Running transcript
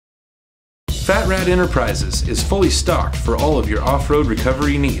Fat Rat Enterprises is fully stocked for all of your off-road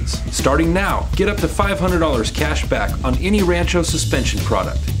recovery needs. Starting now, get up to $500 cash back on any Rancho suspension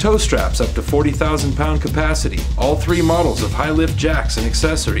product. Tow straps up to 40,000 pound capacity. All 3 models of high lift jacks and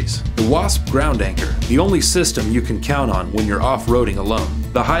accessories. The Wasp Ground Anchor, the only system you can count on when you're off-roading alone.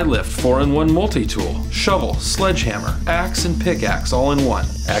 The High Lift 4-in-1 multi-tool, shovel, sledgehammer, axe, and pickaxe all in one.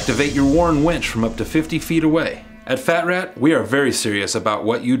 Activate your Warn winch from up to 50 feet away. At Fat Rat, we are very serious about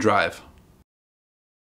what you drive.